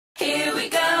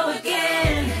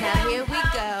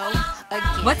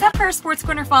What's up, Her Sports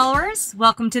Corner followers?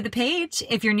 Welcome to the page.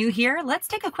 If you're new here, let's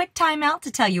take a quick time out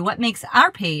to tell you what makes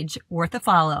our page worth a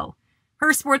follow.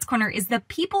 Her Sports Corner is the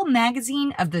People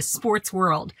magazine of the sports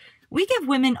world. We give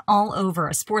women all over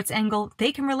a sports angle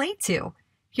they can relate to.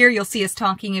 Here you'll see us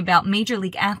talking about major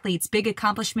league athletes' big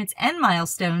accomplishments and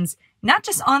milestones, not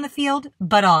just on the field,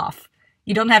 but off.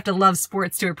 You don't have to love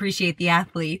sports to appreciate the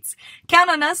athletes. Count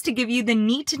on us to give you the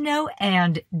need to know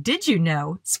and did you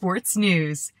know sports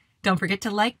news. Don't forget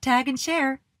to like, tag, and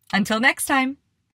share. Until next time.